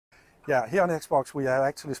Yeah, here on Xbox we have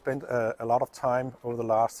actually spent a lot of time over the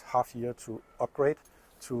last half year to upgrade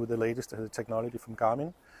to the latest technology from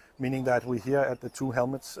Garmin, meaning that we here at the two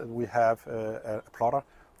helmets we have a plotter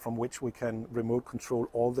from which we can remote control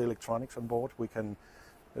all the electronics on board. We can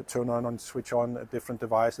turn on and switch on different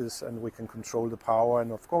devices, and we can control the power,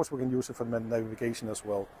 and of course we can use it for navigation as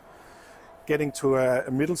well. Getting to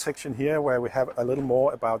a middle section here where we have a little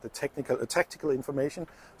more about the tactical information.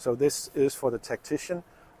 So this is for the tactician.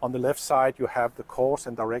 On the left side you have the course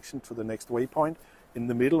and direction to the next waypoint. In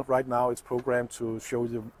the middle right now it's programmed to show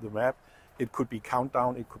you the map. It could be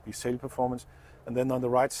countdown, it could be sail performance. And then on the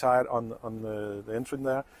right side on the entrance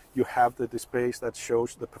there you have the displays that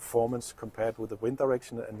shows the performance compared with the wind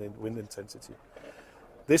direction and the wind intensity.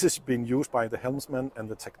 This is being used by the helmsman and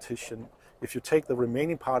the tactician. If you take the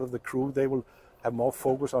remaining part of the crew, they will have more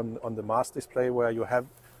focus on the mast display, where you have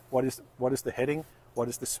what is the heading, what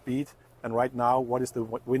is the speed, and right now what is the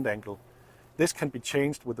wind angle. This can be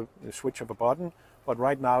changed with the switch of a button, but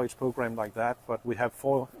right now it's programmed like that. But we have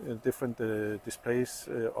four different displays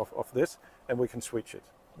of this, and we can switch it.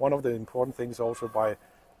 One of the important things also, by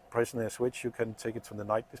pressing a switch you can take it to the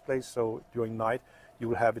night display, so during night you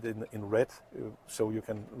will have it in red, so you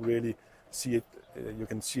can really see it, you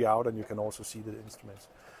can see out, and you can also see the instruments.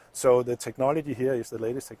 So the technology here is the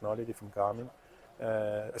latest technology from Garmin.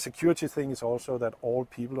 A security thing is also that all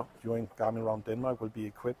people during Garmin around Denmark will be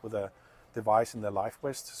equipped with a device in their life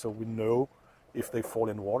vest, so we know if they fall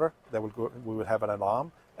in water, we will have an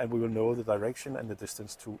alarm, and we will know the direction and the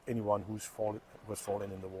distance to anyone who was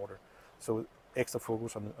fallen in the water. So extra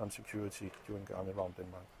focus on security during Garmin around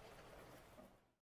Denmark.